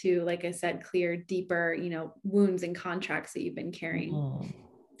use it to, like I said, clear deeper, wounds and contracts that you've been carrying. Mhm.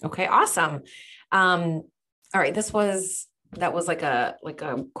 Okay, awesome. All right, that was like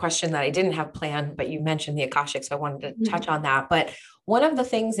a question that I didn't have planned, but you mentioned the Akashic, so I wanted to touch on that. But one of the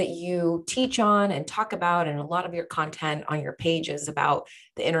things that you teach on and talk about, and a lot of your content on your page is about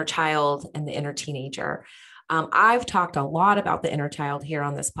the inner child and the inner teenager. I've talked a lot about the inner child here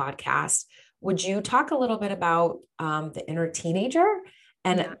on this podcast. Would you talk a little bit about the inner teenager,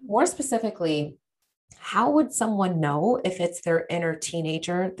 and Yeah. more specifically, how would someone know if it's their inner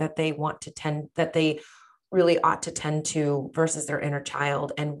teenager that they really ought to tend to versus their inner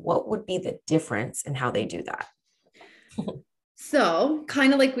child? And what would be the difference in how they do that? So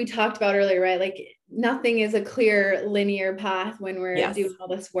kind of like we talked about earlier, right? Like nothing is a clear linear path when we're Yes. doing all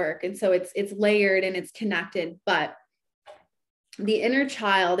this work. And so it's layered and it's connected. But the inner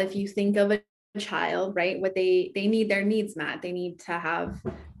child, if you think of a child, right, what they need their needs met. They need to have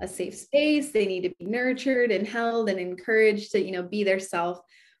a safe space. They need to be nurtured and held and encouraged to, be their self.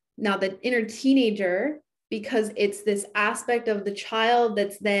 Now the inner teenager, because it's this aspect of the child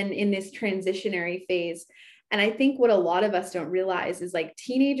that's then in this transitionary phase. And I think what a lot of us don't realize is like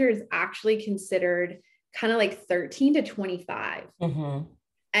teenager is actually considered kind of like 13 to 25. Mm-hmm.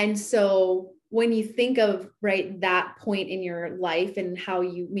 And so when you think of, right, that point in your life and how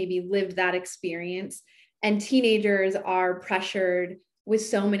you maybe lived that experience, and teenagers are pressured with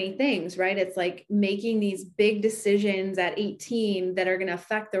so many things, right? It's like making these big decisions at 18 that are going to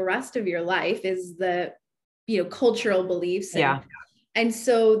affect the rest of your life is the, cultural beliefs. And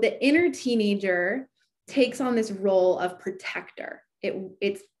so the inner teenager takes on this role of protector.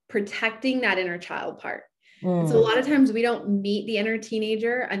 It's protecting that inner child part. And so a lot of times we don't meet the inner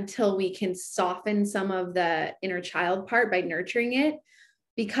teenager until we can soften some of the inner child part by nurturing it,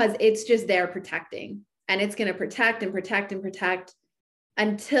 because it's just there protecting, and it's going to protect and protect and protect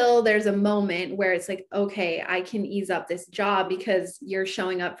until there's a moment where it's like, okay, I can ease up this job because you're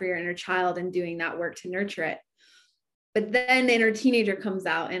showing up for your inner child and doing that work to nurture it. But then the inner teenager comes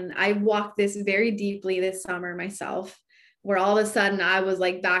out, and I walked this very deeply this summer myself, where all of a sudden I was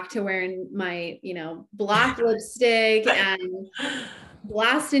like back to wearing my, black lipstick and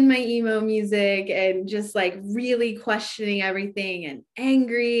blasting my emo music and just like really questioning everything and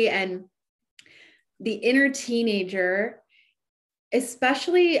angry. And the inner teenager,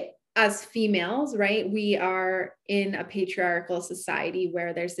 especially as females, right? We are in a patriarchal society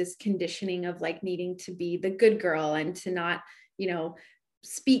where there's this conditioning of like needing to be the good girl and to not,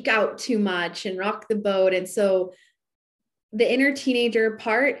 speak out too much and rock the boat. And so the inner teenager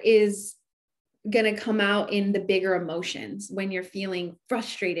part is going to come out in the bigger emotions when you're feeling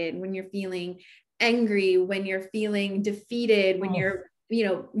frustrated, when you're feeling angry, when you're feeling defeated, when you're,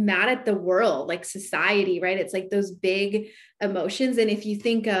 mad at the world, like society, right? It's like those big emotions. And if you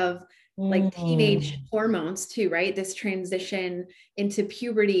think of like teenage hormones too, right? This transition into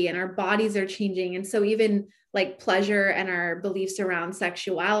puberty and our bodies are changing. And so even like pleasure and our beliefs around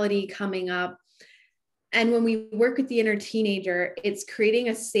sexuality coming up. And when we work with the inner teenager, it's creating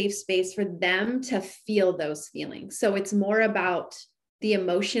a safe space for them to feel those feelings. So it's more about the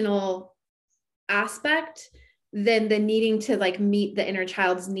emotional aspect than the needing to like meet the inner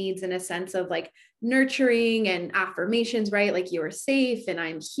child's needs in a sense of like nurturing and affirmations, right? Like you are safe and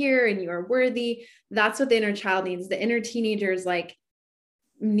I'm here and you are worthy. That's what the inner child needs. The inner teenager is like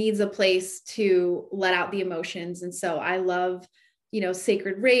needs a place to let out the emotions. And so I love,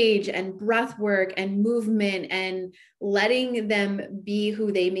 sacred rage and breath work and movement and letting them be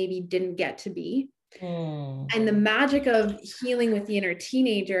who they maybe didn't get to be. And the magic of healing with the inner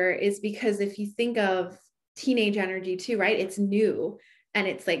teenager is because if you think of teenage energy too, right? It's new and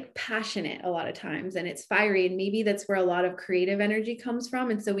it's like passionate a lot of times and it's fiery. And maybe that's where a lot of creative energy comes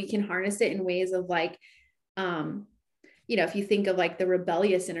from. And so we can harness it in ways of like, if you think of like the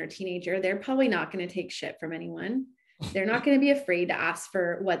rebellious inner teenager, they're probably not going to take shit from anyone. They're not going to be afraid to ask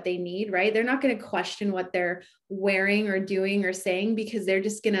for what they need, right? They're not going to question what they're wearing or doing or saying because they're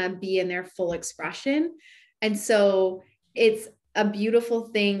just going to be in their full expression. And so it's a beautiful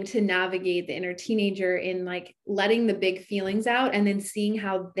thing to navigate the inner teenager in like letting the big feelings out and then seeing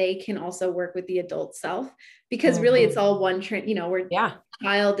how they can also work with the adult self, because really it's all one, we're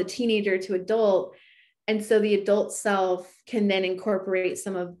child, the teenager to adult. And so the adult self can then incorporate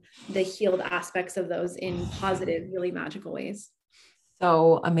some of the healed aspects of those in positive, really magical ways.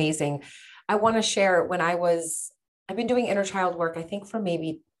 So amazing. I want to share when I I've been doing inner child work, I think for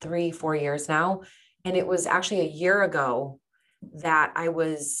maybe 3, 4 years now. And it was actually a year ago that I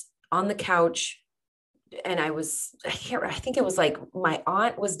was on the couch and I think it was like my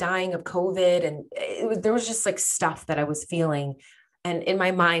aunt was dying of COVID and there was just like stuff that I was feeling. And in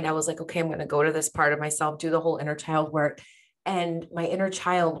my mind, I was like, okay, I'm going to go to this part of myself, do the whole inner child work. And my inner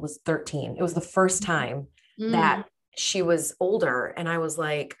child was 13. It was the first time Mm, that she was older. And I was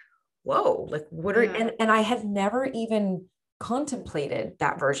like, whoa, like what are, yeah. and I had never even contemplated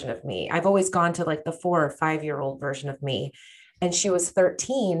that version of me. I've always gone to like the 4 or 5 year old version of me. And she was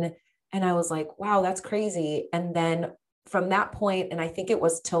 13 and I was like, wow, that's crazy. And then from that point, and I think it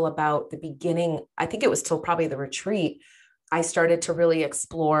was till about the beginning, I think it was till probably the retreat, I started to really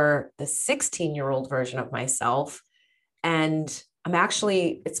explore the 16-year-old version of myself. And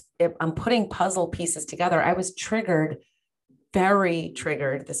I'm putting puzzle pieces together. I was very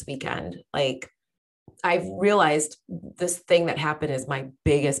triggered this weekend. Like I've realized this thing that happened is my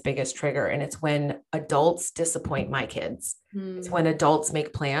biggest trigger. And it's when adults disappoint my kids. It's Mm, when adults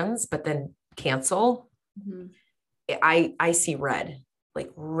make plans, but then cancel. mhm, I see red,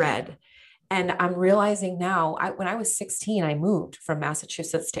 like red. And I'm realizing now, when I was 16, I moved from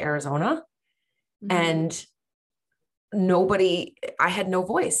Massachusetts to Arizona mhm, and I had no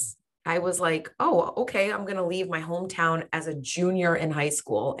voice. I was like, oh, okay, I'm going to leave my hometown as a junior in high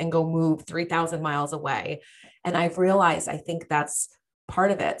school and go move 3,000 miles away. And I've realized I think that's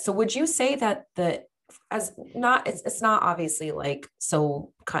part of it. So would you say that it's not obviously like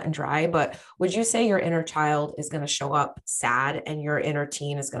so cut and dry, but would you say your inner child is going to show up sad and your inner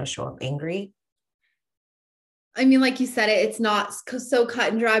teen is going to show up angry? I mean, like you said, it's not so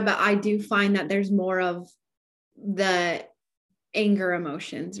cut and dry, but I do find that there's more of the anger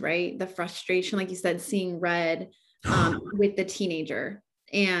emotions, right? The frustration, like you said, seeing red with the teenager.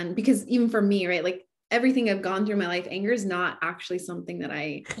 And because even for me, right, like everything I've gone through in my life, anger is not actually something that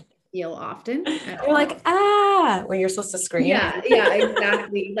I feel often at You're all. like, when you're supposed to scream. Yeah,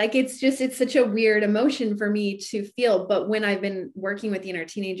 exactly. Like it's such a weird emotion for me to feel. But when I've been working with the inner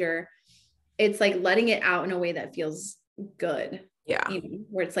teenager, it's like letting it out in a way that feels good, Yeah.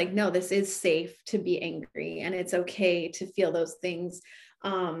 where it's like, no, this is safe to be angry and it's okay to feel those things.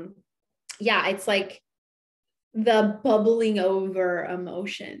 Yeah, it's like the bubbling over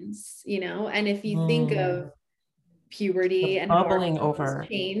emotions, and if you think of Mm, puberty the and how our bubbling hormones over.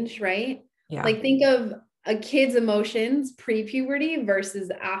 change, right? Yeah. Like think of a kid's emotions pre-puberty versus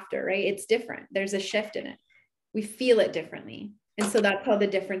after, right? It's different. There's a shift in it. We feel it differently. And so that's how the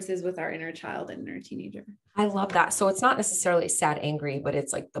difference is with our inner child and inner teenager. I love that. So it's not necessarily sad, angry, but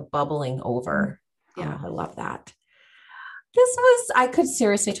it's like the bubbling over. Yeah. Oh, I love that. I could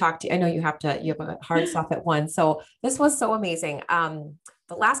seriously talk to you. I know you have a hard stop at 1. So this was so amazing.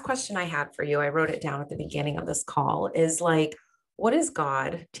 The last question I had for you, I wrote it down at the beginning of this call is like, what is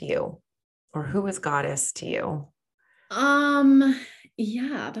God to you? Or who is goddess to you? Um,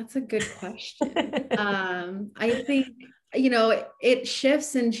 yeah, that's a good question. I think, it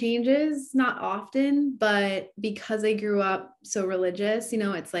shifts and changes not often, but because I grew up so religious,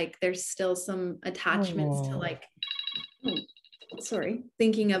 it's like there's still some attachments to Hmm. like, oh, sorry,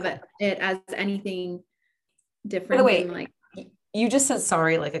 thinking of it as anything By the different than way, like, you just said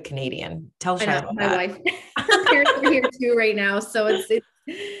sorry like a Canadian. Tell I Shy know about my that. wife, her parents are here too right now. So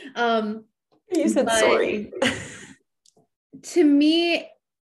um, You said but sorry. to me,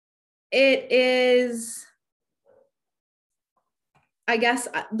 it is, I guess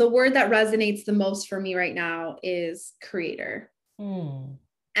the word that resonates the most for me right now is creator. Hmm.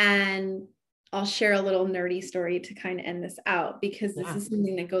 And I'll share a little nerdy story to kind of end this out because this Yeah. is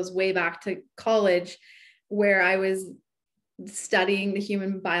something that goes way back to college where I was studying the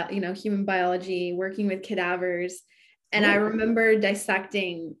human biology, working with cadavers. And I Ooh. remember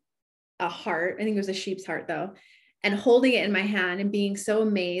dissecting a heart. I think it was a sheep's heart though, and holding it in my hand and being so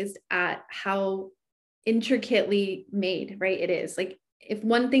amazed at how intricately made, right? It is like if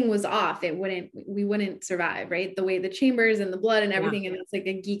one thing was off, we wouldn't survive, right? The way the chambers and the blood and Yeah. everything. And it's like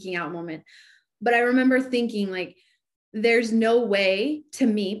a geeking out moment. But I remember thinking, like, there's no way to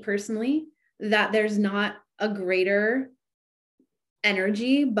me personally that there's not a greater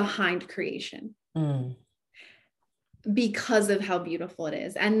energy behind creation Mm. because of how beautiful it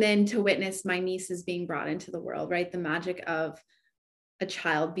is. And then to witness my nieces being brought into the world, right? The magic of a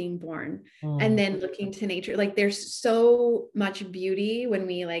child being born and Mm. then looking to nature. Like there's so much beauty when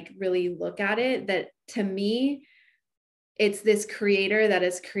we like really look at it that to me, it's this creator that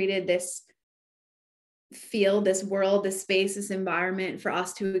has created this field, this world, this space, this environment for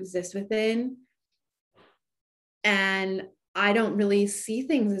us to exist within. And I don't really see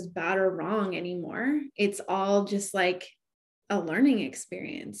things as bad or wrong anymore. It's all just like a learning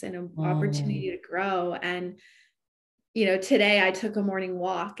experience and an Mm. opportunity to grow. And, you know, today I took a morning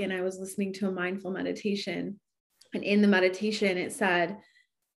walk and I was listening to a mindful meditation. And in the meditation, it said,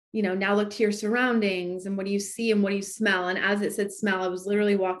 you know, now look to your surroundings and what do you see and what do you smell? And as it said smell, I was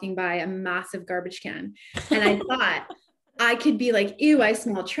literally walking by a massive garbage can. And I thought I could be like, ew, I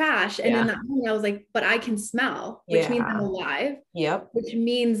smell trash. And in Yeah. that moment, I was like, but I can smell, which means I'm Yeah. alive, Yep. which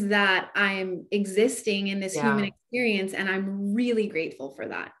means that I'm existing in this human Yeah. experience. And I'm really grateful for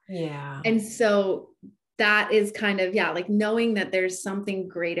that. Yeah. And so that is kind of, yeah, like knowing that there's something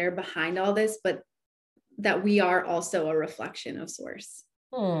greater behind all this, but that we are also a reflection of source.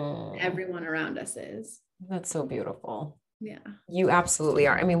 Hmm. Everyone around us is. That's so beautiful. Yeah. You absolutely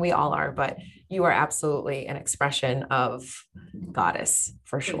are. I mean, we all are, but you are absolutely an expression of goddess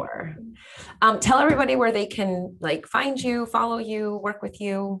for Thank sure. you. Tell everybody where they can like find you, follow you, work with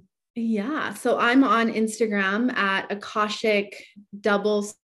you. Yeah. So I'm on Instagram at Akashic double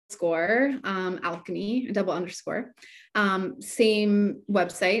score alchemy, double underscore. Same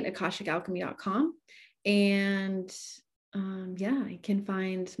website, akashicalchemy.com. And yeah, I can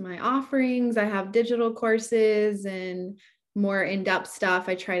find my offerings. I have digital courses and more in-depth stuff.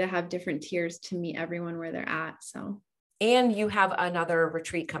 I try to have different tiers to meet everyone where they're at. So And you have another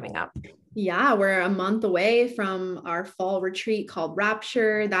retreat coming up. yeah, we're a month away from our fall retreat called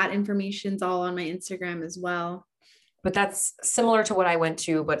Rapture. That information's all on my Instagram as well. But that's similar to what I went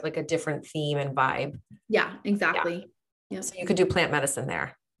to, but like a different theme and vibe. Yeah, Yeah. exactly. Yep. So you could do plant medicine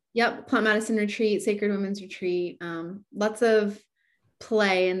there. Yep. Plant medicine retreat, sacred women's retreat. Lots of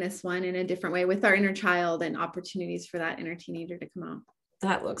play in this one in a different way with our inner child and opportunities for that inner teenager to come out.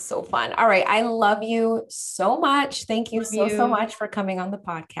 That looks so fun. All right. I love you so much. Thank you Love so, so you. much for coming on the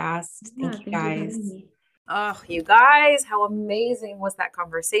podcast. Yeah, Thank you thank you for having guys. me. Oh, you guys, how amazing was that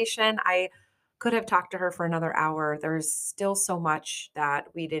conversation? I could have talked to her for another hour. There's still so much that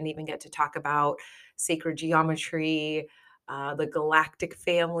we didn't even get to talk about sacred geometry, the galactic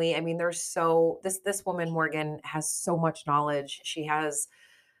family. I mean, there's so this woman Morgan has so much knowledge. She has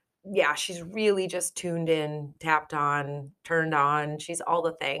yeah, she's really just tuned in, tapped on, turned on. She's all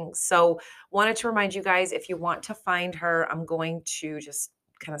the things. So, wanted to remind you guys if you want to find her, I'm going to just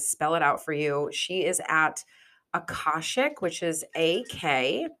kind of spell it out for you. She is at Akashic, which is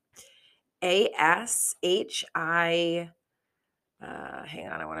AKASHI. Hang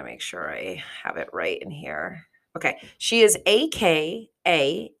on, I want to make sure I have it right in here. Okay, she is AKASHIC,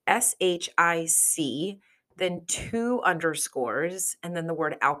 then two underscores, and then the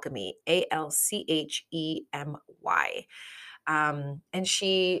word alchemy, ALCHEMY. And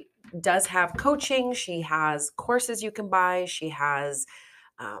she does have coaching. She has courses you can buy. She has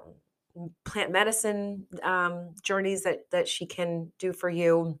um, plant medicine journeys that she can do for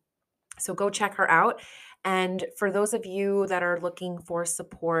you. So go check her out. And for those of you that are looking for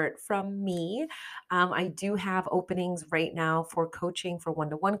support from me, I do have openings right now for coaching, for one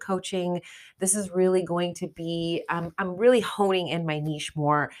to one coaching. This is really going to be, I'm really honing in my niche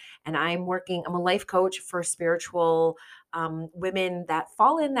more. And I'm a life coach for spiritual women that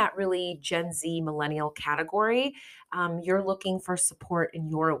fall in that really Gen Z millennial category. You're looking for support in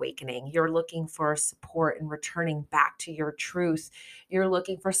your awakening. You're looking for support in returning back to your truth. You're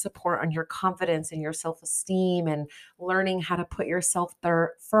looking for support on your confidence and your self esteem and learning how to put yourself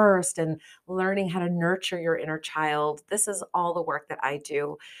there first and learning how to nurture your inner child. This is all the work that I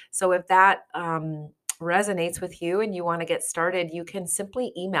do. So if that, resonates with you and you want to get started, you can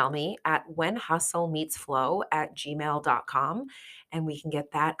simply email me at whenhustlemeetsflow@gmail.com and we can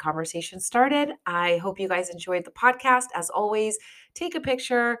get that conversation started. I hope you guys enjoyed the podcast. As always, take a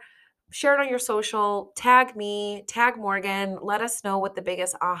picture, share it on your social, tag me, tag Morgan, let us know what the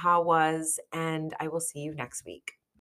biggest aha was, and I will see you next week.